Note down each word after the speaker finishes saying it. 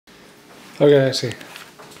Okay, I see.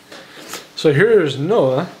 So here's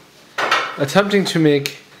Noah attempting to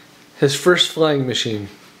make his first flying machine.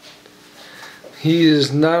 He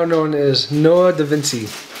is now known as Noah Da Vinci.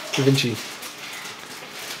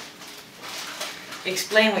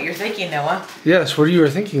 Explain what you're thinking, Noah. Yes, what you were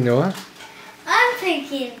thinking, Noah? I'm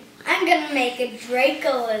thinking I'm gonna make a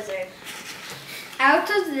Draco lizard out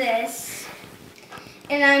of this,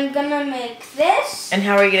 and I'm gonna make this. And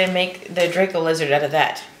how are you gonna make the Draco lizard out of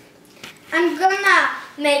that? I'm gonna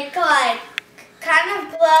make like kind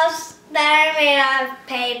of gloves that are made out of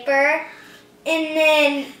paper, and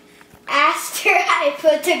then after I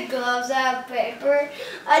put the gloves out of paper,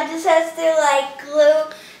 I just have to like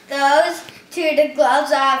glue those to the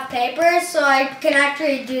gloves out of paper so I can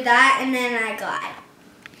actually do that, and then I glide.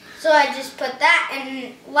 So I just put that,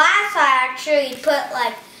 and last I actually put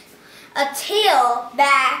like a tail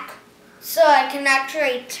back so I can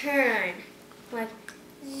actually turn like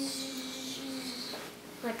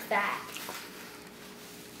that.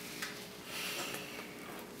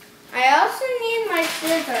 I also need my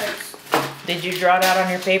scissors. Did you draw it out on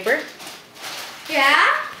your paper? Yeah?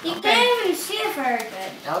 You Okay. can't even see it very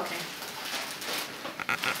good. Okay.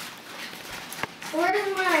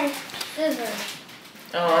 Where's my scissors?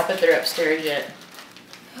 Oh, I bet they're upstairs yet.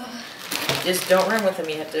 Just don't run with them.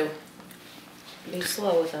 You have to be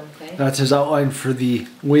slow with them, okay? That's his outline for the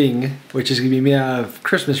wing, which is going to be made out of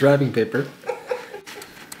Christmas wrapping paper.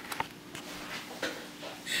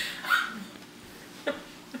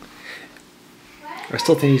 I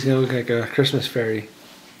still think he's going to look like a Christmas fairy.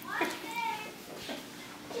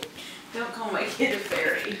 Don't call my kid a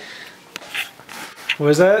fairy. What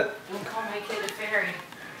was that?